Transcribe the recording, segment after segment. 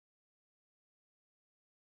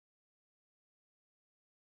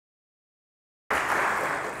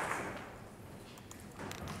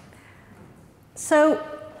So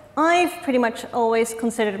I've pretty much always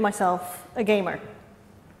considered myself a gamer.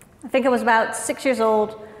 I think I was about 6 years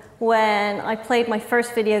old when I played my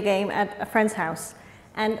first video game at a friend's house.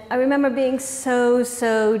 And I remember being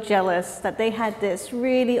so jealous that they had this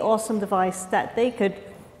really awesome device that they could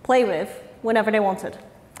play with whenever they wanted.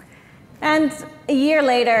 And a year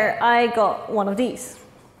later, I got one of these,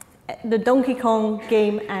 the Donkey Kong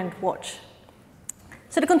Game & Watch.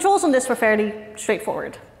 So the controls on this were fairly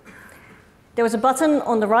straightforward. There was a button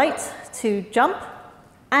on the right to jump,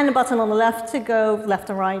 and a button on the left to go left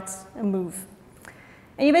and right and move.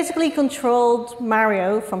 And you basically controlled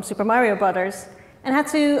Mario from Super Mario Brothers and had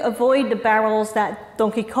to avoid the barrels that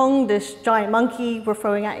Donkey Kong, this giant monkey, were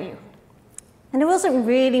throwing at you. And there wasn't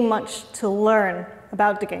really much to learn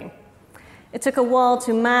about the game. It took a while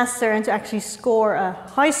to master and to actually score a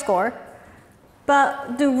high score,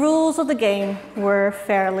 but the rules of the game were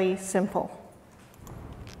fairly simple.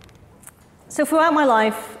 So throughout my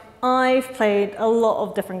life, I've played a lot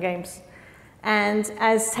of different games. And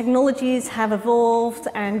as technologies have evolved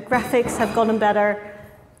and graphics have gotten better,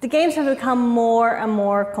 the games have become more and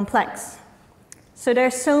more complex. So there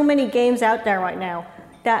are so many games out there right now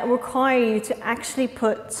that require you to actually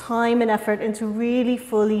put time and effort into really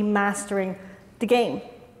fully mastering the game.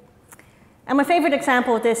 And my favorite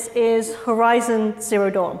example of this is Horizon Zero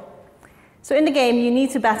Dawn. So in the game, you need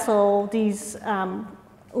to battle these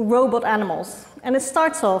robot animals. And it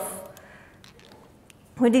starts off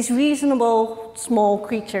with these reasonable small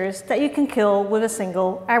creatures that you can kill with a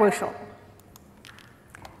single arrow shot.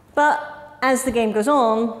 But as the game goes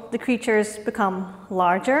on, the creatures become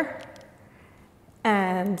larger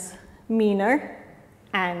and meaner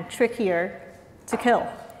and trickier to kill.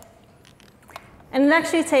 And it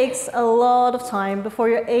actually takes a lot of time before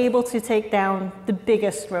you're able to take down the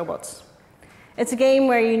biggest robots. It's a game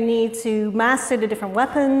where you need to master the different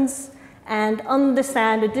weapons and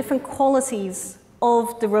understand the different qualities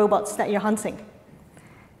of the robots that you're hunting.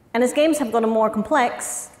 And as games have gotten more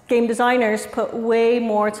complex, game designers put way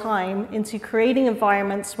more time into creating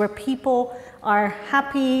environments where people are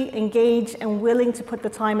happy, engaged, and willing to put the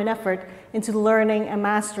time and effort into learning and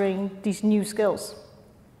mastering these new skills.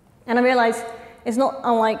 And I realized it's not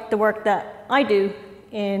unlike the work that I do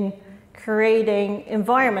in creating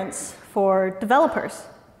environments for developers,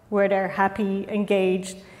 where they're happy,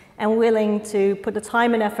 engaged, and willing to put the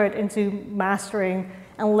time and effort into mastering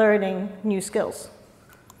and learning new skills.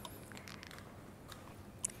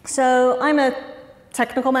 So I'm a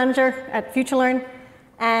technical manager at FutureLearn,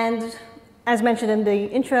 and as mentioned in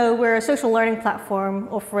the intro, we're a social learning platform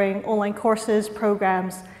offering online courses,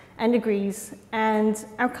 programs, and degrees, and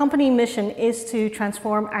our company mission is to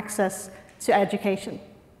transform access to education.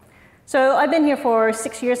 So I've been here for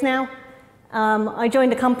 6 years now. I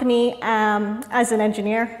joined the company as an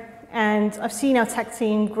engineer, and I've seen our tech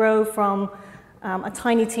team grow from a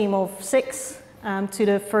tiny team of 6 to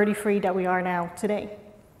the 33 that we are now today.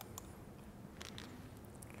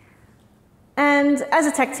 And as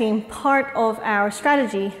a tech team, part of our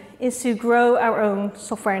strategy is to grow our own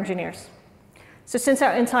software engineers. So since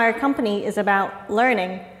our entire company is about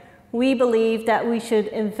learning, we believe that we should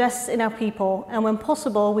invest in our people, and when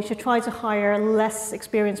possible, we should try to hire less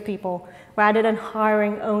experienced people rather than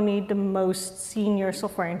hiring only the most senior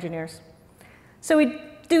software engineers. So we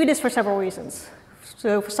do this for several reasons.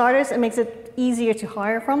 So for starters, it makes it easier to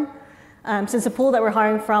hire from, since the pool that we're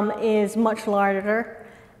hiring from is much larger,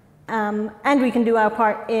 and we can do our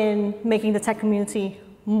part in making the tech community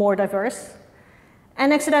more diverse.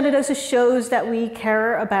 And next to that, it also shows that we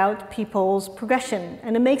care about people's progression,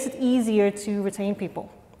 and it makes it easier to retain people.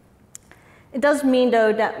 It does mean,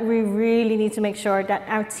 though, that we really need to make sure that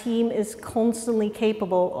our team is constantly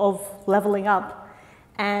capable of leveling up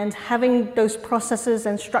and having those processes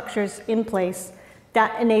and structures in place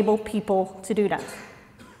that enable people to do that.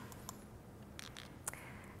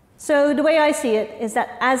 So the way I see it is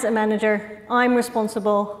that as a manager, I'm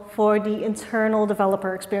responsible for the internal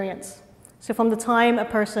developer experience. So from the time a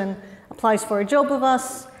person applies for a job with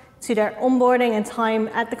us, to their onboarding and time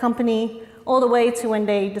at the company, all the way to when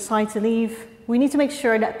they decide to leave, we need to make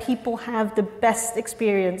sure that people have the best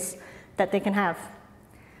experience that they can have.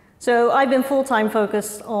 So I've been full-time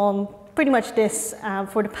focused on pretty much this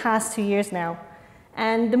for the past 2 years now.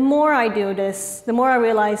 And the more I do this, the more I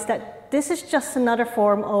realize that this is just another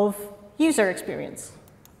form of user experience.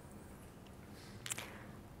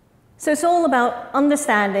 So it's all about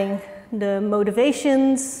understanding the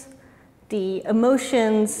motivations, the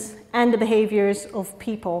emotions, and the behaviors of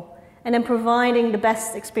people, and then providing the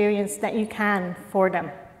best experience that you can for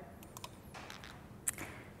them.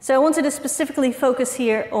 So I wanted to specifically focus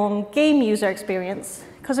here on game user experience,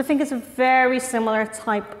 because I think it's a very similar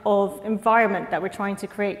type of environment that we're trying to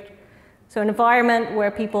create. So an environment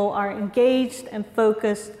where people are engaged and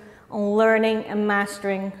focused on learning and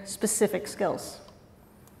mastering specific skills.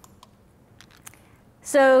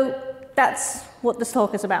 So that's what this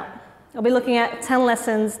talk is about. I'll be looking at 10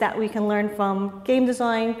 lessons that we can learn from game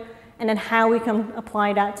design and then how we can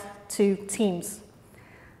apply that to teams.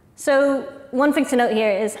 So one thing to note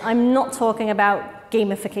here is I'm not talking about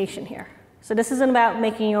gamification here. So this isn't about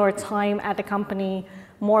making your time at the company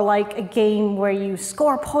more like a game where you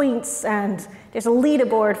score points and there's a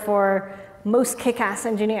leaderboard for most kick-ass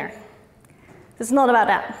engineer. This is not about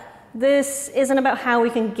that. This isn't about how we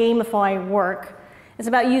can gamify work. It's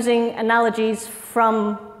about using analogies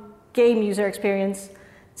from game user experience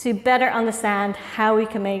to better understand how we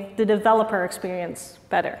can make the developer experience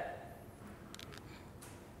better.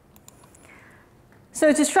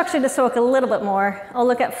 So to structure this talk a little bit more, I'll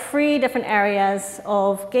look at 3 different areas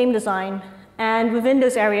of game design, and within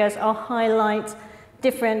those areas I'll highlight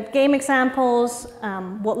different game examples,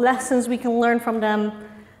 what lessons we can learn from them,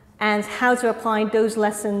 and how to apply those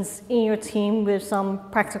lessons in your team with some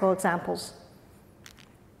practical examples.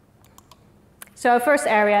 So our first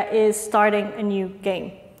area is starting a new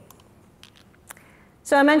game.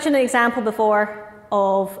 So I mentioned an example before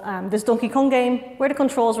of this Donkey Kong game where the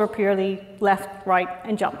controls were purely left, right,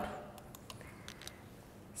 and jump.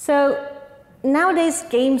 So nowadays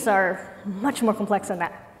games are much more complex than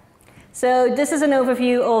that. So this is an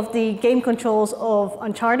overview of the game controls of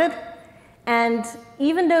Uncharted. And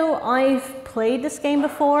even though I've played this game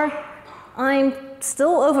before, I'm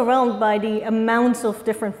still overwhelmed by the amount of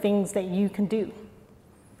different things that you can do.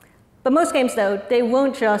 But most games, though, they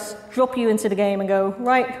won't just drop you into the game and go,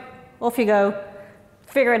 right, off you go,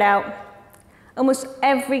 figure it out. Almost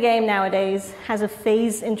every game nowadays has a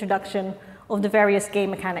phased introduction of the various game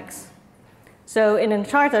mechanics. So in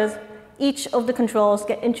Uncharted, each of the controls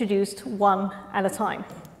get introduced one at a time.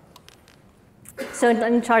 So in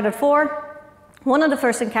Uncharted 4, one of the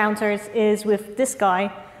first encounters is with this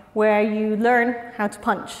guy, where you learn how to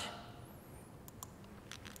punch.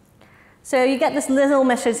 So you get this little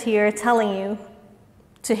message here telling you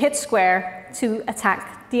to hit square to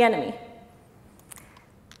attack the enemy.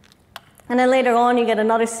 And then later on, you get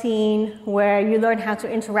another scene where you learn how to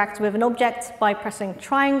interact with an object by pressing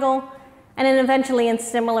triangle. And then eventually, in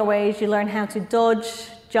similar ways, you learn how to dodge,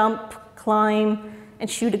 jump, climb, and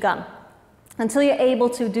shoot a gun, until you're able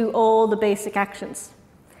to do all the basic actions.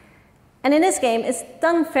 And in this game, it's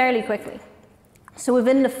done fairly quickly. So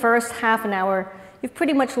within the first half an hour, you've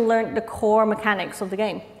pretty much learned the core mechanics of the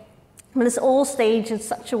game. But it's all staged in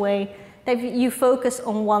such a way that you focus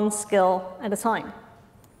on one skill at a time.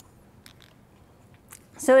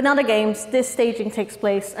 So in other games, this staging takes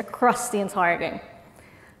place across the entire game.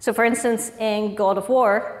 So for instance, in God of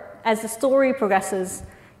War, as the story progresses,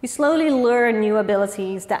 you slowly learn new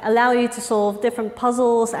abilities that allow you to solve different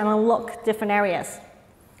puzzles and unlock different areas.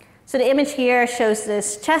 So the image here shows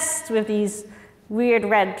this chest with these weird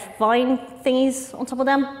red vine thingies on top of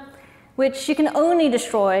them, which you can only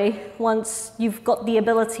destroy once you've got the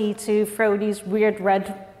ability to throw these weird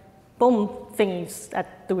red bomb thingies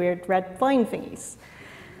at the weird red vine thingies.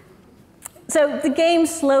 So the game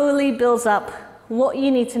slowly builds up what you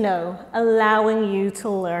need to know, allowing you to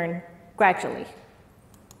learn gradually.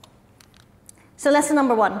 So lesson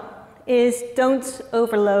number 1 is don't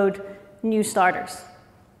overload new starters.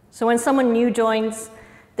 So when someone new joins,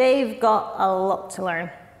 they've got a lot to learn.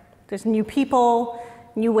 There's new people,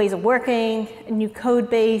 new ways of working, a new code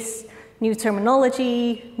base, new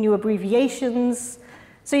terminology, new abbreviations.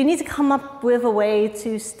 So you need to come up with a way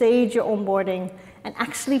to stage your onboarding and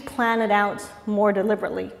actually plan it out more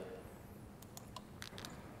deliberately.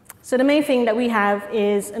 So the main thing that we have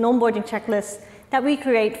is an onboarding checklist that we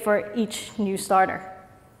create for each new starter.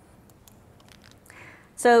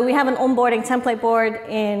 So we have an onboarding template board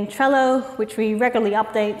in Trello, which we regularly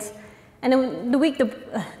update. And then the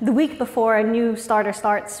week before a new starter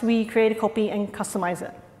starts, we create a copy and customize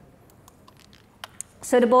it.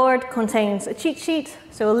 So the board contains a cheat sheet,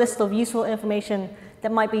 so a list of useful information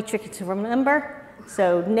that might be tricky to remember.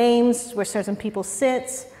 So names, where certain people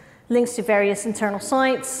sit, links to various internal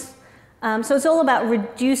sites. So it's all about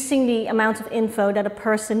reducing the amount of info that a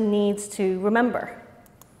person needs to remember.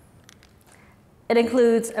 It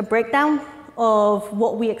includes a breakdown of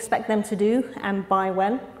what we expect them to do and by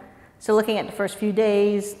when. So looking at the first few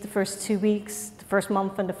days, the first 2 weeks, the first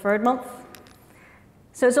month, and the third month.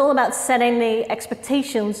 So it's all about setting the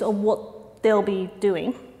expectations of what they'll be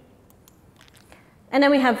doing. And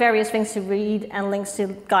then we have various things to read and links to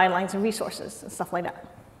guidelines and resources and stuff like that.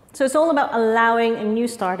 So it's all about allowing a new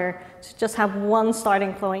starter to just have one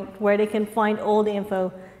starting point where they can find all the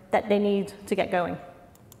info that they need to get going.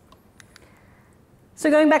 So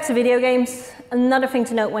going back to video games, another thing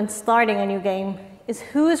to note when starting a new game is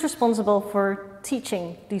who is responsible for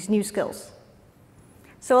teaching these new skills.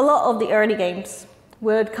 So a lot of the early games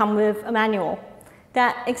would come with a manual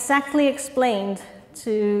that exactly explained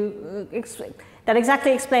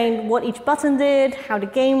what each button did, how the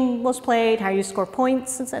game was played, how you score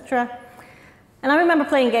points, etc. And I remember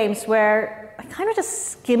playing games where I kind of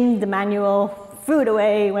just skimmed the manual, threw it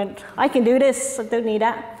away, went, I can do this, I don't need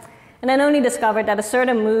that. And then only discovered that a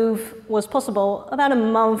certain move was possible about a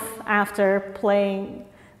month after playing,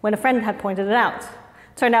 when a friend had pointed it out.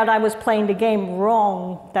 Turned out I was playing the game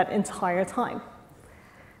wrong that entire time.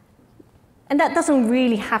 And that doesn't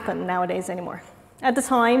really happen nowadays anymore. At the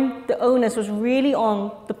time, the onus was really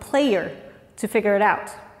on the player to figure it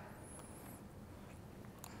out.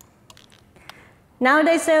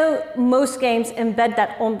 Nowadays, though, most games embed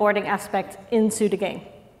that onboarding aspect into the game.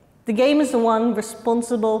 The game is the one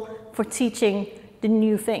responsible for teaching the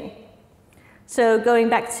new thing. So going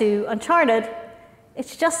back to Uncharted,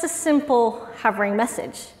 it's just a simple hovering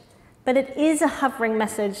message. But it is a hovering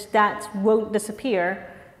message that won't disappear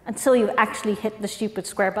until you actually hit the stupid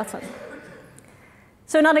square button.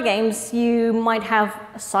 So in other games, you might have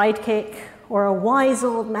a sidekick or a wise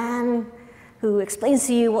old man who explains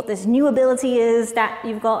to you what this new ability is that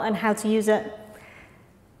you've got and how to use it.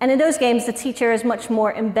 And in those games, the teacher is much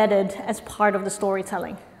more embedded as part of the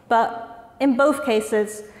storytelling. But in both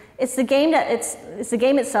cases, it's the game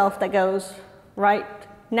itself that goes, right,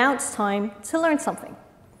 now it's time to learn something.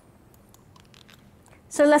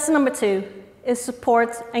 So lesson number 2 is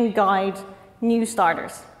support and guide new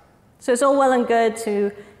starters. So it's all well and good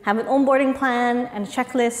to have an onboarding plan and a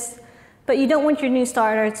checklist, but you don't want your new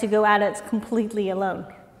starter to go at it completely alone.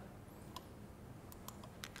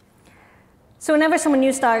 So whenever someone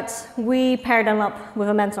new starts, we pair them up with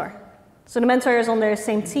a mentor. So the mentor is on their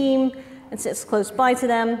same team and sits close by to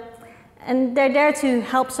them, and they're there to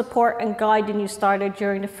help support and guide the new starter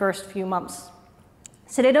during the first few months.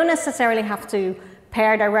 So they don't necessarily have to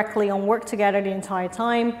pair directly and work together the entire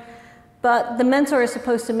time, but the mentor is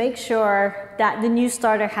supposed to make sure that the new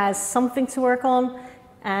starter has something to work on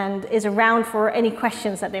and is around for any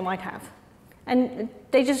questions that they might have. And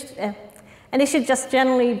they should just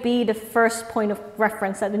generally be the first point of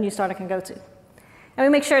reference that the new starter can go to. And we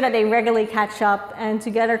make sure that they regularly catch up and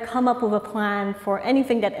together come up with a plan for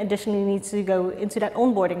anything that additionally needs to go into that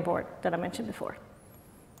onboarding board that I mentioned before.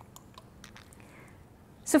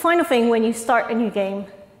 So final thing when you start a new game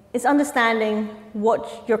is understanding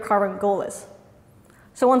what your current goal is.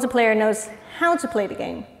 So once a player knows how to play the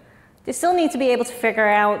game, they still need to be able to figure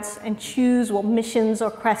out and choose what missions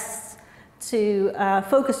or quests to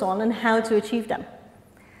focus on and how to achieve them.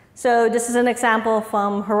 So this is an example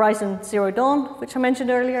from Horizon Zero Dawn, which I mentioned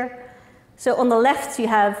earlier. So on the left, you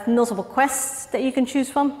have multiple quests that you can choose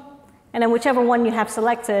from. And then whichever one you have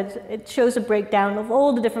selected, it shows a breakdown of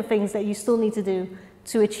all the different things that you still need to do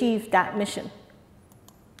to achieve that mission.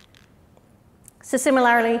 So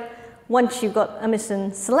similarly, once you've got a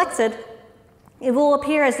mission selected, it will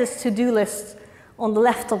appear as this to-do list on the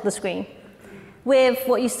left of the screen with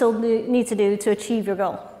what you still need to do to achieve your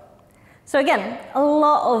goal. So again, a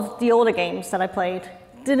lot of the older games that I played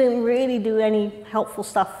didn't really do any helpful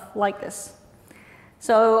stuff like this.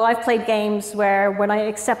 So I've played games where when I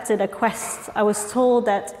accepted a quest, I was told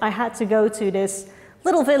that I had to go to this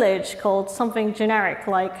little village called something generic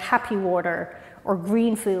like Happy Water or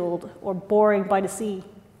Greenfield or Boring by the Sea.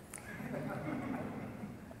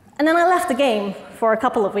 And then I left the game for a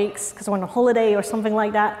couple of weeks because I went on holiday or something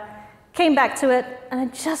like that, came back to it, and I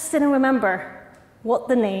just didn't remember what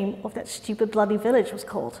the name of that stupid bloody village was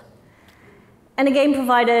called. And the game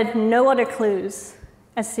provided no other clues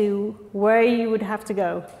as to where you would have to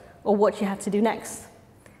go or what you had to do next.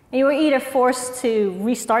 And you were either forced to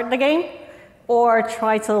restart the game or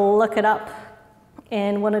try to look it up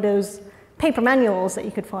in one of those paper manuals that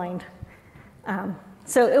you could find.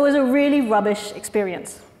 So it was a really rubbish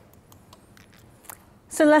experience.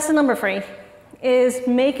 So lesson number 3 is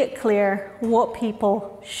make it clear what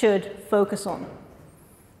people should focus on.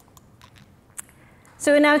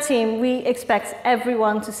 So in our team, we expect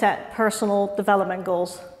everyone to set personal development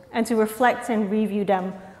goals and to reflect and review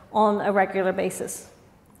them on a regular basis.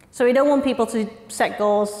 So we don't want people to set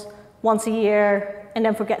goals once a year and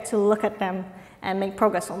then forget to look at them and make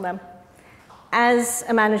progress on them. As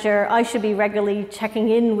a manager, I should be regularly checking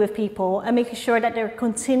in with people and making sure that they're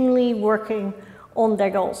continually working on their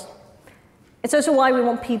goals. It's also why we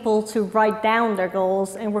want people to write down their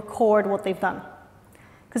goals and record what they've done.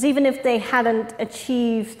 Because even if they hadn't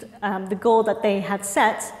achieved the goal that they had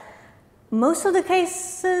set, most of the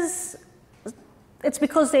cases, it's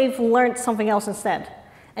because they've learned something else instead.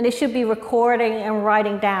 And they should be recording and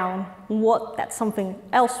writing down what that something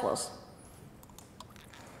else was.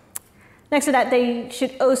 Next to that, they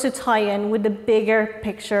should also tie in with the bigger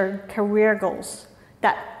picture career goals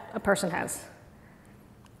that a person has.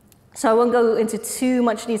 So I won't go into too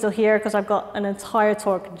much detail here because I've got an entire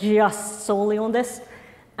talk just solely on this.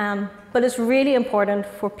 But it's really important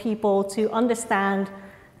for people to understand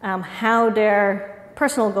how their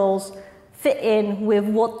personal goals fit in with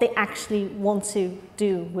what they actually want to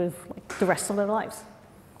do with the rest of their lives.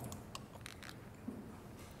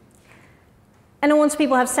 And once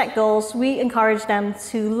people have set goals, we encourage them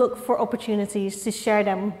to look for opportunities to share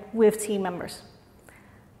them with team members.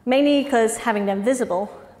 Mainly because having them visible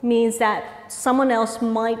means that someone else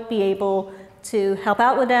might be able to help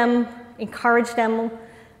out with them, encourage them,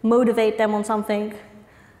 motivate them on something,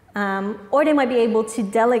 or they might be able to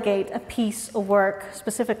delegate a piece of work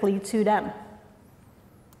specifically to them.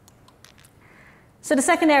 So the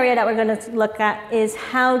second area that we're going to look at is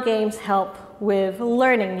how games help with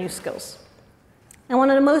learning new skills. And one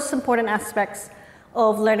of the most important aspects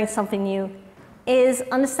of learning something new is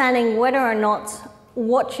understanding whether or not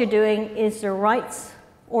what you're doing is the right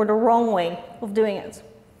or the wrong way of doing it.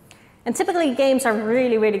 And typically games are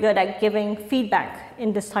really, really good at giving feedback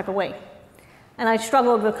in this type of way. And I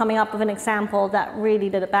struggled with coming up with an example that really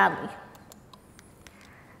did it badly.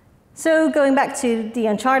 So going back to the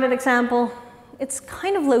Uncharted example, it's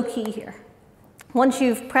kind of low-key here. Once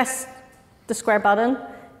you've pressed the square button,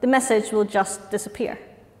 the message will just disappear.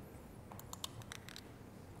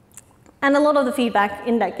 And a lot of the feedback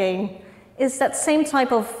in that game is that same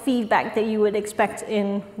type of feedback that you would expect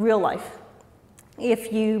in real life.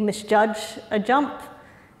 If you misjudge a jump,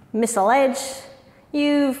 miss a ledge,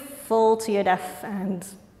 you fall to your death and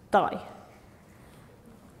die.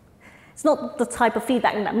 It's not the type of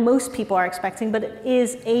feedback that most people are expecting, but it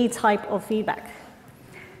is a type of feedback.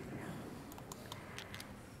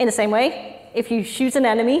 In the same way, if you shoot an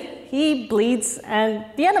enemy, he bleeds and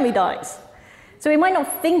the enemy dies. So we might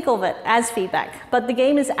not think of it as feedback, but the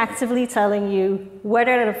game is actively telling you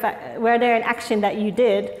whether an action that you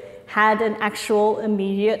did had an actual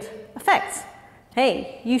immediate effect.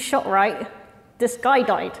 Hey, you shot right, this guy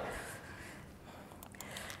died.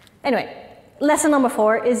 Anyway, lesson number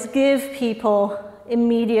 4 is give people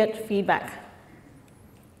immediate feedback.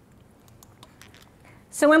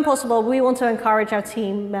 So when possible, we want to encourage our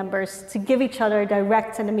team members to give each other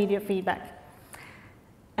direct and immediate feedback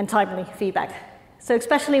and timely feedback. So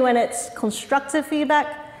especially when it's constructive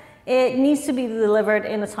feedback, it needs to be delivered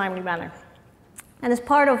in a timely manner. And it's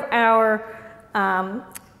part of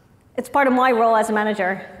my role as a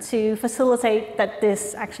manager to facilitate that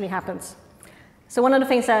this actually happens. So one of the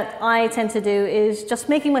things that I tend to do is just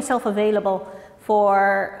making myself available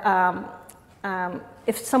for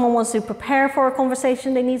if someone wants to prepare for a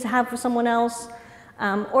conversation they need to have with someone else,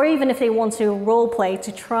 or even if they want to role play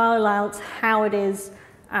to trial out how it is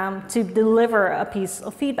to deliver a piece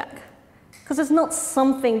of feedback. Because it's not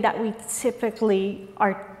something that we typically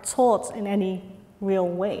are taught in any real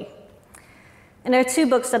way. And there are 2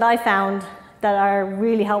 books that I found that are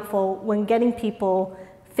really helpful when getting people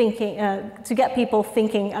thinking, to get people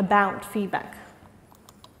thinking about feedback.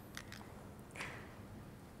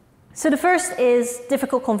 So the first is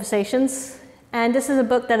Difficult Conversations, and this is a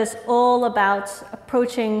book that is all about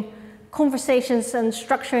approaching conversations and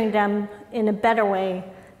structuring them in a better way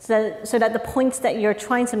so that the points that you're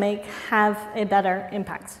trying to make have a better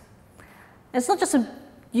impact. And it's not just a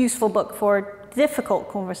useful book for difficult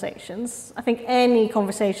conversations. I think any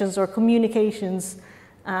conversations or communications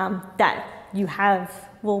that you have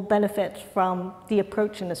will benefit from the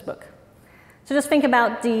approach in this book. So just think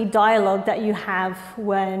about the dialogue that you have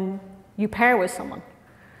when you pair with someone,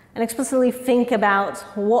 and explicitly think about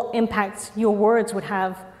what impact your words would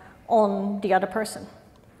have on the other person.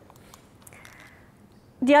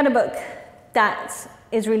 The other book that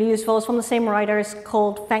is really useful is from the same writers,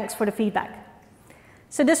 called Thanks for the Feedback.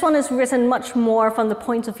 So this one is written much more from the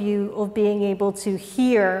point of view of being able to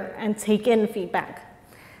hear and take in feedback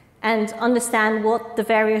and understand what the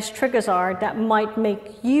various triggers are that might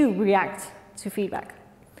make you react to feedback.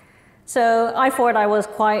 So I thought I was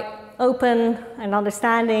quite open and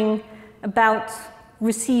understanding about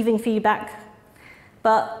receiving feedback.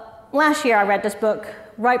 But last year I read this book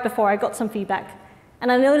right before I got some feedback,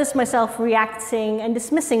 and I noticed myself reacting and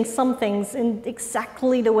dismissing some things in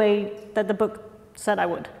exactly the way that the book said I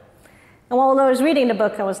would. And while I was reading the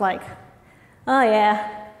book, I was like, oh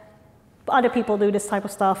yeah, other people do this type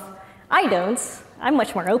of stuff. I don't. I'm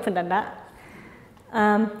much more open than that.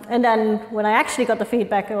 And then when I actually got the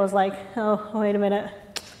feedback, it was like, oh, wait a minute.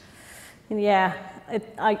 Yeah,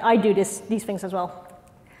 I do these things as well.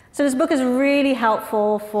 So this book is really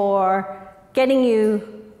helpful for making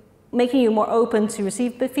you more open to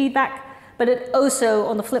receive the feedback, but it also,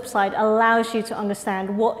 on the flip side, allows you to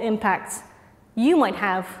understand what impact you might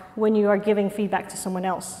have when you are giving feedback to someone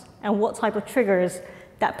else, and what type of triggers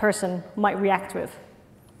that person might react with.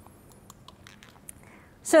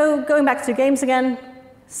 So going back to games again,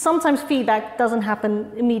 sometimes feedback doesn't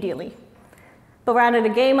happen immediately, but rather the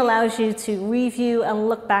game allows you to review and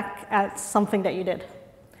look back at something that you did.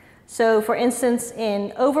 So for instance,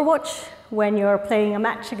 in Overwatch, when you're playing a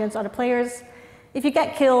match against other players, if you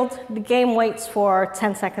get killed, the game waits for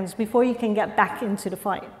 10 seconds before you can get back into the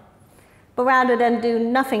fight. But rather than do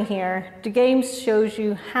nothing here, the game shows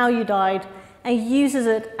you how you died and uses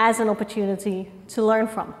it as an opportunity to learn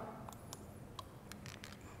from.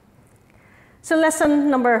 So lesson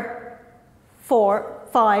number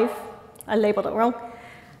 5, I labeled it wrong,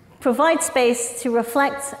 provide space to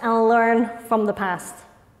reflect and learn from the past.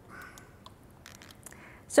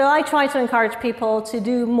 So I try to encourage people to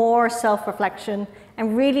do more self-reflection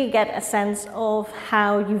and really get a sense of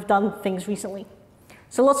how you've done things recently.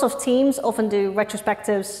 So lots of teams often do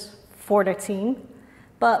retrospectives for their team,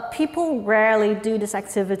 but people rarely do this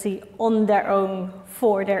activity on their own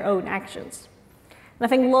for their own actions. And I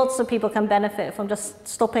think lots of people can benefit from just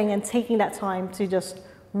stopping and taking that time to just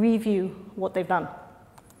review what they've done.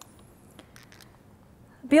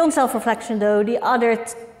 Beyond self-reflection though, the other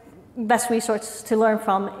best resource to learn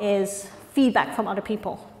from is feedback from other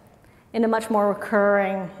people in a much more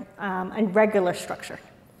recurring and regular structure.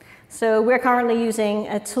 So we're currently using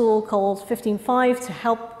a tool called 15.5 to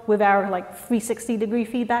help with our 360-degree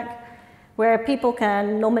feedback, where people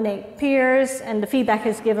can nominate peers, and the feedback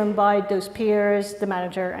is given by those peers, the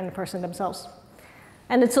manager, and the person themselves.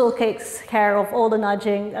 And the tool takes care of all the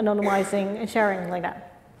nudging, anonymizing, and sharing like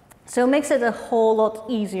that. So it makes it a whole lot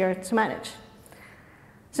easier to manage.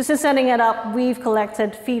 So since setting it up, we've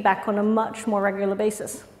collected feedback on a much more regular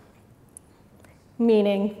basis,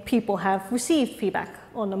 meaning people have received feedback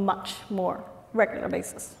on a much more regular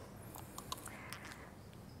basis.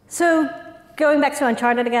 So going back to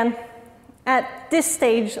Uncharted again, at this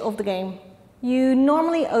stage of the game, you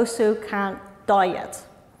normally also can't die yet.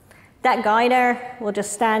 That guy there will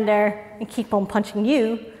just stand there and keep on punching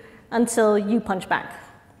you until you punch back.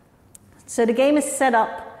 So the game is set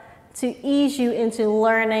up to ease you into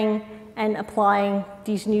learning and applying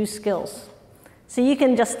these new skills. So you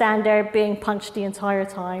can just stand there being punched the entire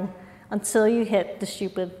time until you hit the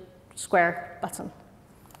stupid square button.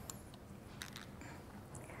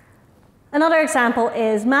 Another example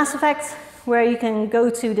is Mass Effect, where you can go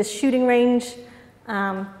to the shooting range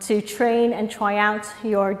to train and try out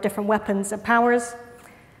your different weapons and powers.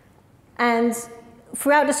 And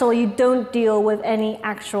throughout this all, you don't deal with any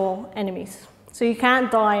actual enemies. So you can't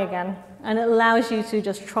die again, and it allows you to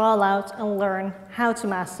just trial out and learn how to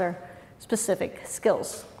master specific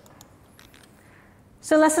skills.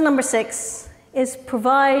 So lesson number 6 is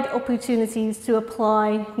provide opportunities to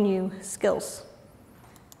apply new skills.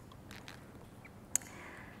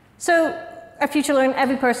 So at FutureLearn,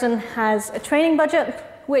 every person has a training budget,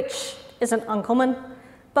 which isn't uncommon,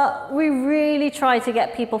 but we really try to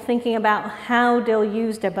get people thinking about how they'll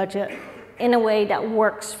use their budget in a way that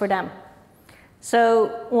works for them.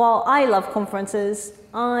 So while I love conferences,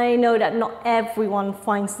 I know that not everyone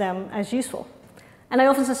finds them as useful. And I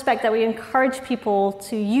often suspect that we encourage people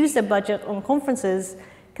to use their budget on conferences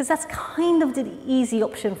because that's kind of the easy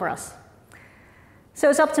option for us. So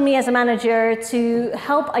it's up to me as a manager to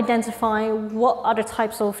help identify what other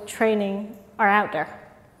types of training are out there.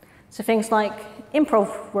 So things like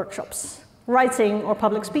improv workshops, writing or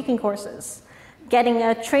public speaking courses, getting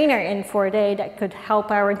a trainer in for a day that could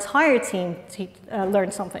help our entire team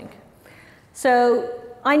learn something. So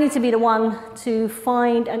I need to be the one to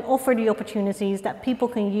find and offer the opportunities that people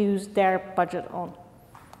can use their budget on.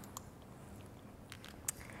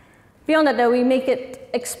 Beyond that, though, we make it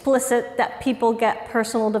explicit that people get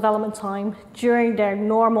personal development time during their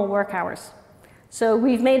normal work hours. So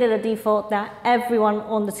we've made it a default that everyone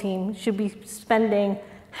on the team should be spending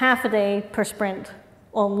half a day per sprint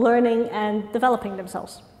on learning and developing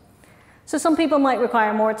themselves. So some people might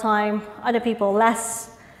require more time, other people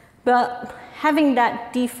less, but having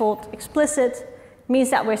that default explicit means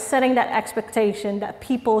that we're setting that expectation that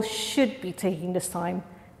people should be taking this time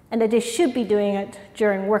and that they should be doing it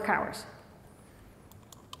during work hours.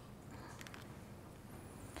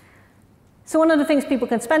 So one of the things people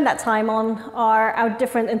can spend that time on are our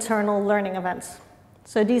different internal learning events.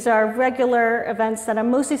 So these are regular events that are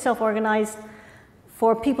mostly self-organized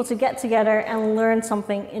for people to get together and learn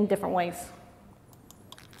something in different ways.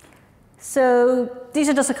 So these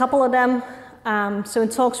are just a couple of them. So in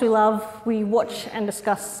Talks We Love, we watch and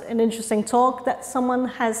discuss an interesting talk that someone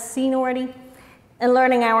has seen already. In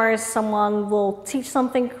Learning Hours, someone will teach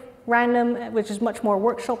something random, which is much more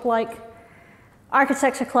workshop-like.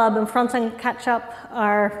 Architecture Club and Front-End Catch-Up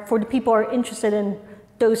are for the people who are interested in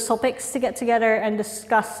those topics to get together and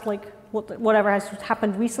discuss like whatever has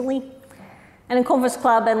happened recently. And in Conference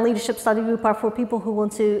Club and Leadership Study Group are for people who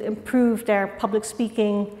want to improve their public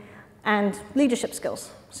speaking and leadership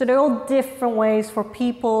skills. So they're all different ways for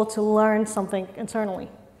people to learn something internally.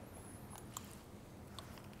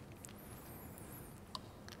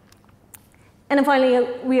 And then finally,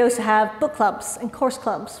 we also have book clubs and course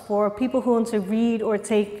clubs for people who want to read or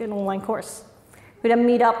take an online course. We then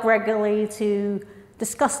meet up regularly to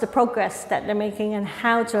discuss the progress that they're making and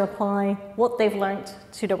how to apply what they've learned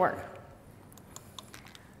to their work.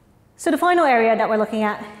 So the final area that we're looking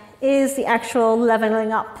at is the actual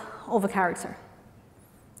leveling up of a character.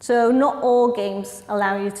 So not all games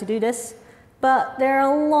allow you to do this, but there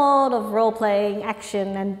are a lot of role-playing,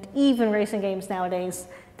 action, and even racing games nowadays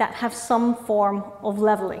that have some form of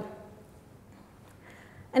leveling.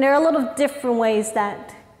 And there are a lot of different ways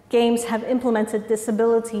that games have implemented this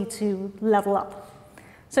ability to level up.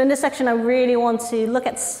 So in this section, I really want to look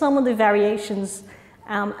at some of the variations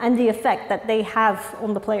and the effect that they have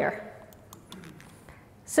on the player.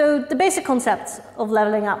 So the basic concept of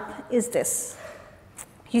leveling up is this.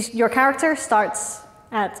 Your character starts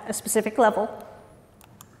at a specific level.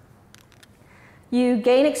 You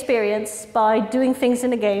gain experience by doing things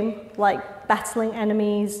in the game, like battling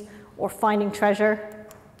enemies or finding treasure.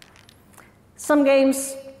 Some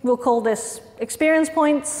games will call this experience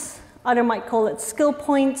points, others might call it skill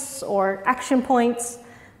points or action points,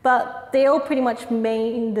 but they all pretty much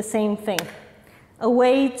mean the same thing, a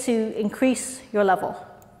way to increase your level.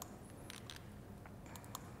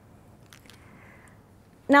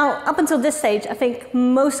 Now, up until this stage, I think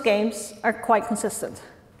most games are quite consistent.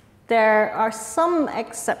 There are some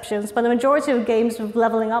exceptions, but the majority of games with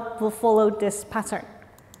leveling up will follow this pattern.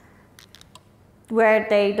 Where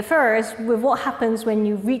they differ is with what happens when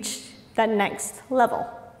you reach that next level.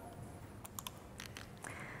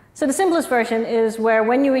 So the simplest version is where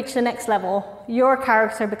when you reach the next level, your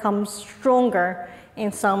character becomes stronger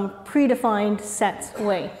in some predefined set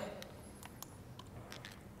way.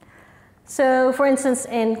 So for instance,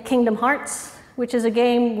 in Kingdom Hearts, which is a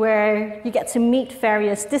game where you get to meet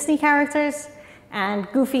various Disney characters, and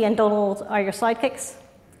Goofy and Donald are your sidekicks.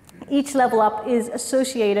 Each level up is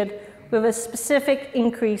associated with a specific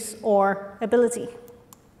increase or ability.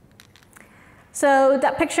 So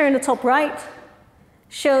that picture in the top right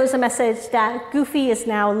shows a message that Goofy is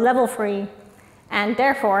now level 3, and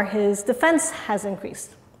therefore his defense has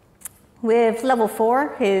increased. With level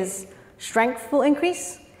 4, his strength will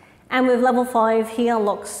increase, and with level 5, he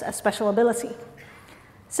unlocks a special ability.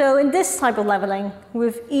 So in this type of leveling,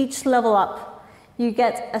 with each level up, you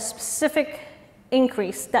get a specific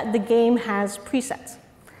increase that the game has preset.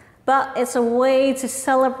 But it's a way to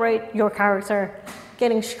celebrate your character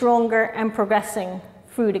getting stronger and progressing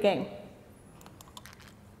through the game.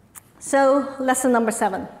 So lesson number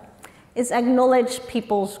 7 is acknowledge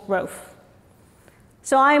people's growth.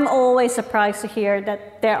 So I'm always surprised to hear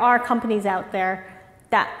that there are companies out there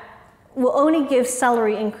that will only give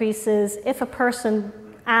salary increases if a person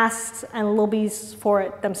asks and lobbies for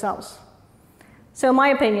it themselves. So in my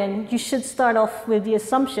opinion, you should start off with the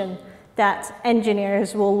assumption that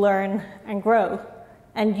engineers will learn and grow,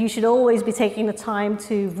 and you should always be taking the time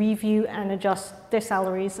to review and adjust their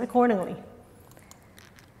salaries accordingly.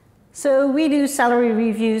 So we do salary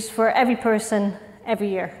reviews for every person every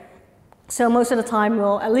year. So most of the time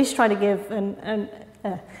we'll at least try to give an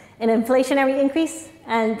inflationary increase,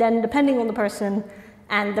 and then depending on the person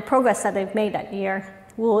and the progress that they've made that year,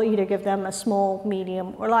 we'll either give them a small,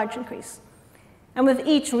 medium, or large increase. And with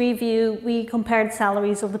each review, we compared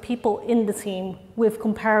salaries of the people in the team with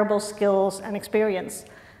comparable skills and experience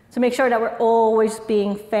to make sure that we're always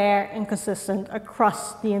being fair and consistent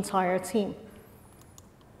across the entire team.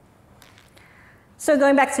 So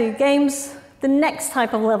going back to games, the next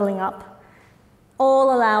type of leveling up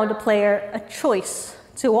all allow the player a choice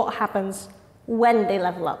to what happens when they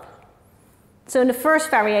level up. So in the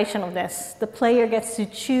first variation of this, the player gets to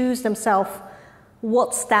choose themselves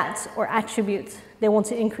what stat or attribute they want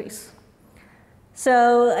to increase.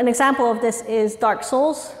 So an example of this is Dark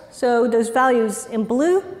Souls. So those values in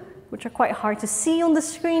blue, which are quite hard to see on the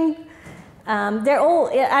screen, They're all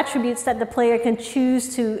attributes that the player can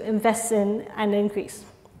choose to invest in and increase.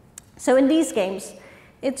 So in these games,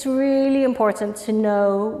 it's really important to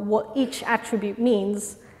know what each attribute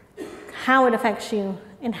means, how it affects you,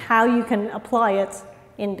 and how you can apply it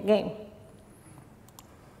in the game.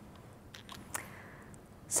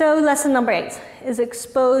 So lesson number 8 is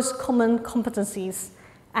expose common competencies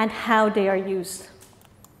and how they are used.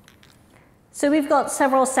 So we've got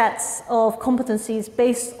several sets of competencies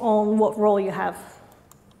based on what role you have.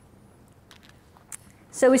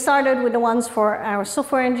 So we started with the ones for our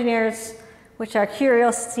software engineers, which are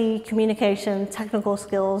curiosity, communication, technical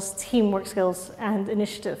skills, teamwork skills, and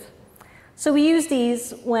initiative. So we use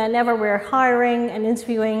these whenever we're hiring and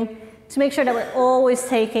interviewing to make sure that we're always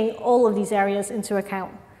taking all of these areas into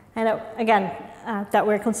account. And that, again, that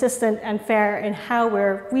we're consistent and fair in how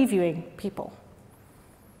we're reviewing people.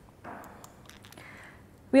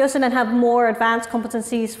 We also then have more advanced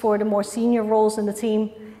competencies for the more senior roles in the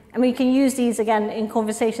team. And we can use these, again, in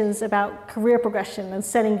conversations about career progression and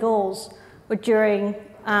setting goals, or during,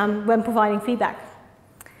 when providing feedback.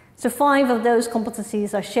 So 5 of those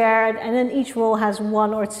competencies are shared, and then each role has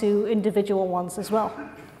 1 or 2 individual ones as well.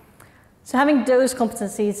 So having those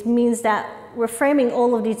competencies means that we're framing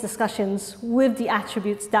all of these discussions with the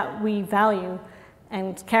attributes that we value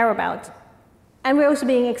and care about. And we're also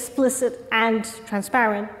being explicit and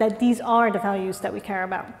transparent that these are the values that we care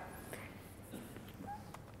about.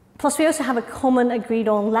 Plus, we also have a common agreed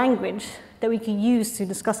on language that we can use to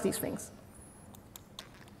discuss these things.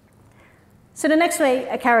 So the next way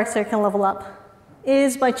a character can level up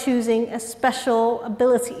is by choosing a special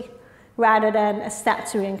ability rather than a stat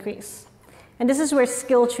to increase. And this is where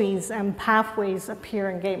skill trees and pathways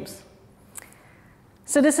appear in games.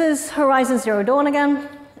 So this is Horizon Zero Dawn again.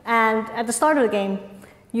 And at the start of the game,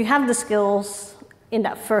 you have the skills in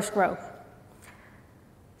that first row.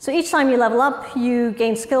 So each time you level up, you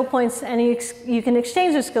gain skill points, and you can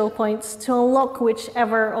exchange those skill points to unlock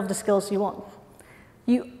whichever of the skills you want.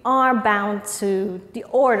 You are bound to the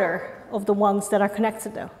order of the ones that are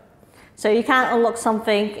connected, though. So you can't unlock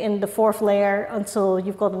something in the 4th layer until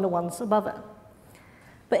you've gotten the ones above it.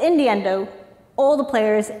 But in the end, though, all the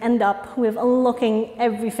players end up with unlocking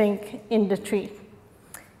everything in the tree.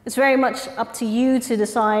 It's very much up to you to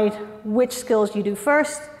decide which skills you do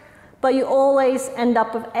first, but you always end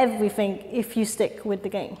up with everything if you stick with the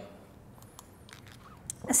game.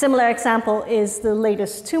 A similar example is the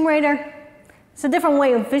latest Tomb Raider. It's a different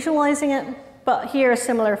way of visualizing it, but here a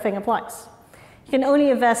similar thing applies. You can only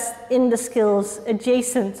invest in the skills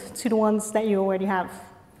adjacent to the ones that you already have.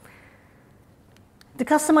 The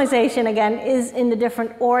customization, again, is in the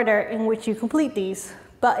different order in which you complete these,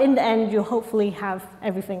 but in the end, you'll hopefully have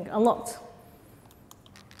everything unlocked.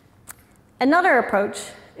 Another approach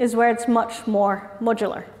is where it's much more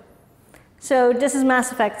modular. So this is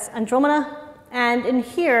Mass Effect Andromeda, and in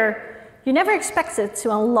here, you're never expected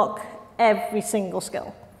to unlock every single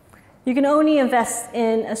skill. You can only invest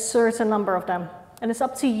in a certain number of them, and it's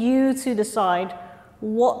up to you to decide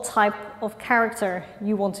what type of character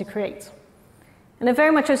you want to create. And it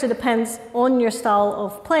very much also depends on your style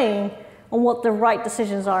of playing, on what the right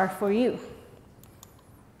decisions are for you.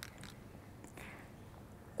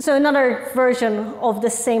 So another version of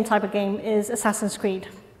this same type of game is Assassin's Creed.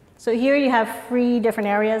 So here you have 3 different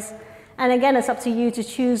areas, and again, it's up to you to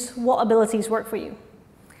choose what abilities work for you.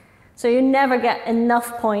 So you never get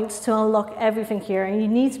enough points to unlock everything here, and you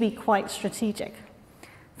need to be quite strategic.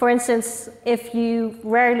 For instance, if you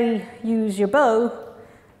rarely use your bow,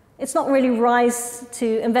 it's not really wise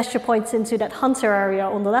to invest your points into that hunter area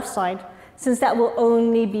on the left side, since that will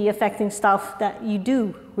only be affecting stuff that you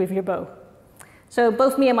do with your bow. So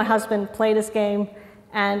both me and my husband play this game,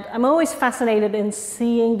 and I'm always fascinated in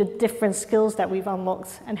seeing the different skills that we've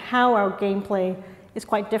unlocked and how our gameplay is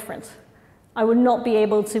quite different. I would not be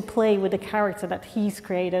able to play with the character that he's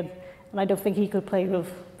created, and I don't think he could play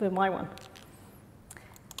with my one.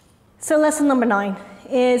 So lesson number 9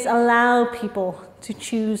 is allow people to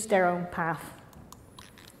choose their own path.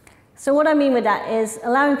 So what I mean with that is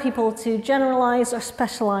allowing people to generalize or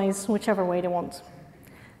specialize whichever way they want.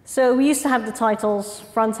 So we used to have the titles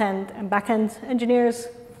front-end and back-end engineers,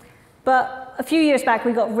 but a few years back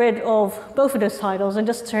we got rid of both of those titles and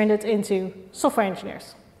just turned it into software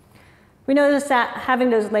engineers. We noticed that having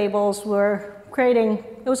those labels was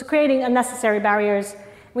creating unnecessary barriers.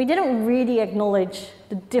 We didn't really acknowledge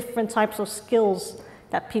the different types of skills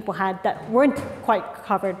that people had that weren't quite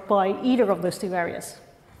covered by either of those 2 areas.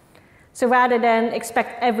 So rather than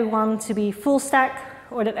expect everyone to be full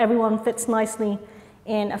stack, or that everyone fits nicely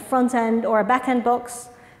in a front-end or a back-end box,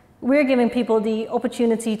 we're giving people the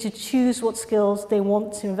opportunity to choose what skills they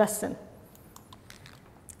want to invest in.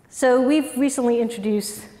 So we've recently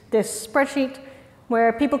introduced this spreadsheet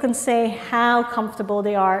where people can say how comfortable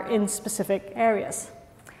they are in specific areas.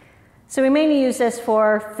 So we mainly use this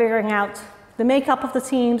for figuring out the makeup of the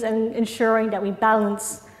teams and ensuring that we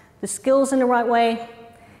balance the skills in the right way.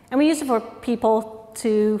 And we use it for people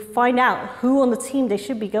to find out who on the team they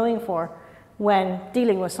should be going for when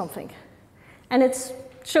dealing with something. And it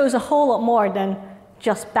shows a whole lot more than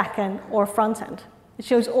just back end or front end. It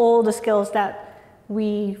shows all the skills that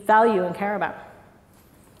we value and care about.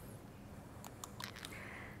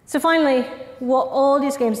 So finally, what all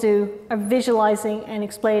these games do are visualizing and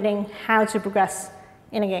explaining how to progress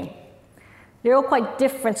in a game. They're all quite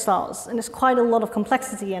different styles, and there's quite a lot of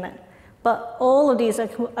complexity in it. But all of these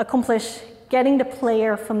accomplish getting the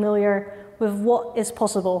player familiar with what is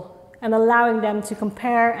possible and allowing them to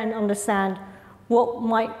compare and understand what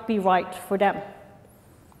might be right for them.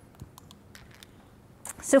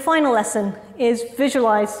 So final lesson is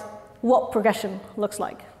visualize what progression looks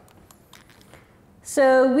like.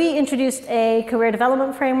 So we introduced a career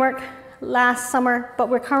development framework last summer, but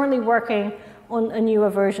we're currently working on a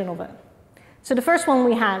newer version of it. So the first one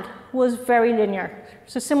we had was very linear,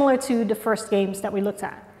 so similar to the first games that we looked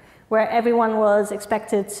at, where everyone was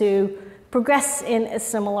expected to progress in a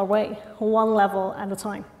similar way, one level at a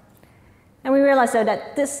time. And we realized, though,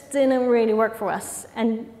 that this didn't really work for us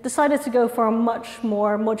and decided to go for a much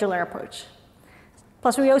more modular approach.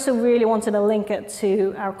 Plus, we also really wanted to link it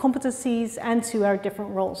to our competencies and to our different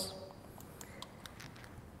roles.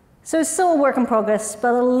 So it's still a work in progress,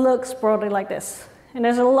 but it looks broadly like this. And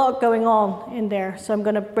there's a lot going on in there, so I'm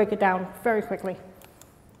going to break it down very quickly.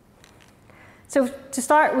 So to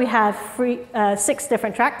start, we have 6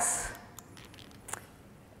 different tracks.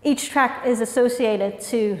 Each track is associated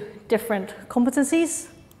to different competencies.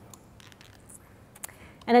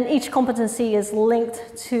 And then each competency is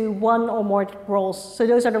linked to one or more roles. So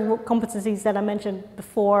those are the competencies that I mentioned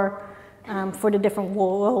before for the different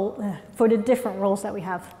roles that we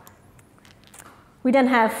have. We then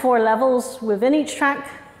have 4 levels within each track.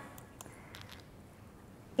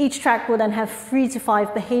 Each track will then have 3 to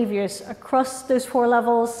 5 behaviors across those 4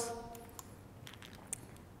 levels.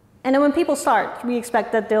 And then when people start, we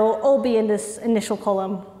expect that they'll all be in this initial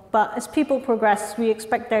column. But as people progress, we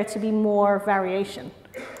expect there to be more variation.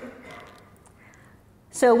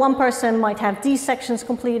 So one person might have these sections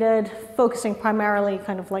completed, focusing primarily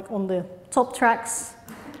kind of like on the top tracks,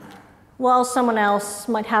 while someone else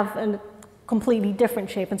might have a completely different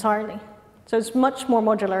shape entirely. So it's much more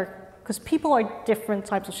modular because people are different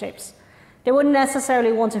types of shapes. They wouldn't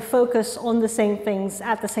necessarily want to focus on the same things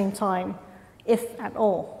at the same time, if at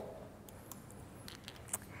all.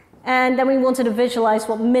 And then we wanted to visualize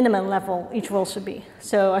what minimum level each role should be.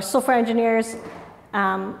 So our software engineers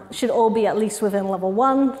should all be at least within level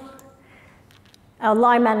 1. Our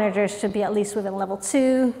line managers should be at least within level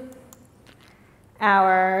 2.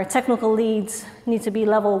 Our technical leads need to be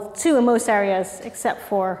level 2 in most areas, except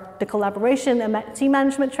for the collaboration and team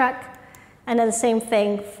management track. And then the same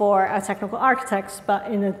thing for our technical architects, but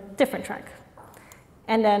in a different track.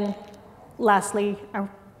 And then lastly, our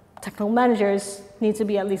technical managers need to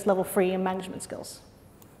be at least level 3 in management skills.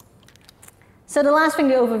 So the last thing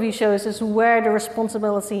the overview shows is where the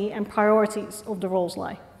responsibility and priorities of the roles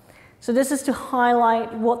lie. So this is to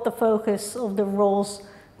highlight what the focus of the roles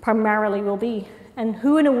primarily will be and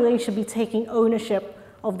who in a way should be taking ownership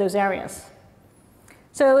of those areas.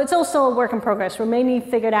 So it's also a work in progress. We're mainly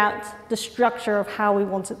figured out the structure of how we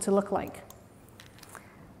want it to look like.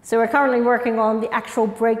 So we're currently working on the actual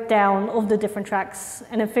breakdown of the different tracks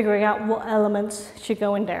and then figuring out what elements should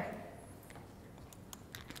go in there.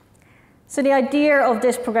 So the idea of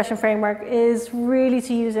this progression framework is really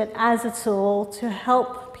to use it as a tool to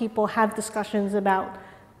help people have discussions about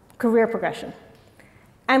career progression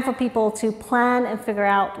and for people to plan and figure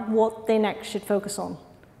out what they next should focus on.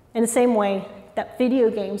 In the same way that video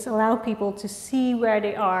games allow people to see where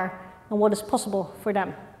they are and what is possible for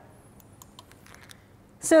them.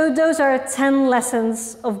 So those are 10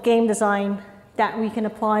 lessons of game design that we can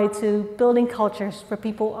apply to building cultures where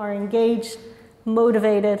people are engaged,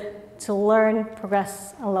 motivated to learn,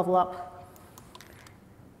 progress, and level up.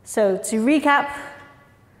 So to recap,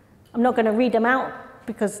 I'm not going to read them out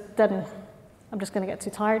because then I'm just going to get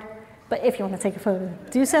too tired. But if you want to take a photo,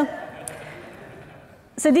 do so.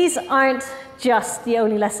 So these aren't just the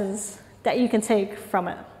only lessons that you can take from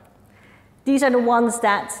it. These are the ones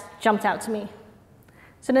that jumped out to me.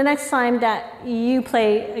 So the next time that you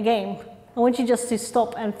play a game, I want you just to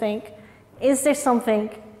stop and think, is there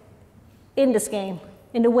something in this game,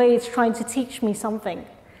 in the way it's trying to teach me something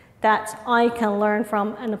that I can learn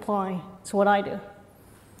from and apply to what I do?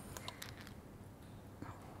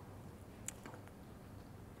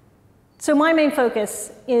 So my main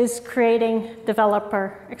focus is creating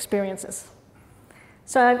developer experiences.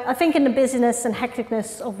 So I think in the busyness and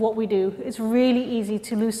hecticness of what we do, it's really easy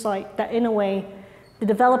to lose sight that in a way, the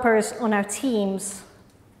developers on our teams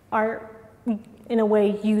are in a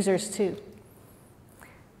way users too.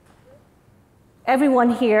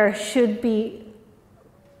 Everyone here should be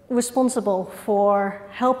responsible for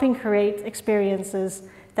helping create experiences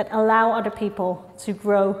that allow other people to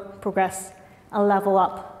grow, progress, and level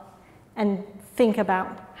up, and think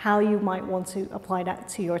about how you might want to apply that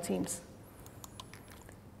to your teams.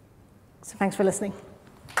 So thanks for listening.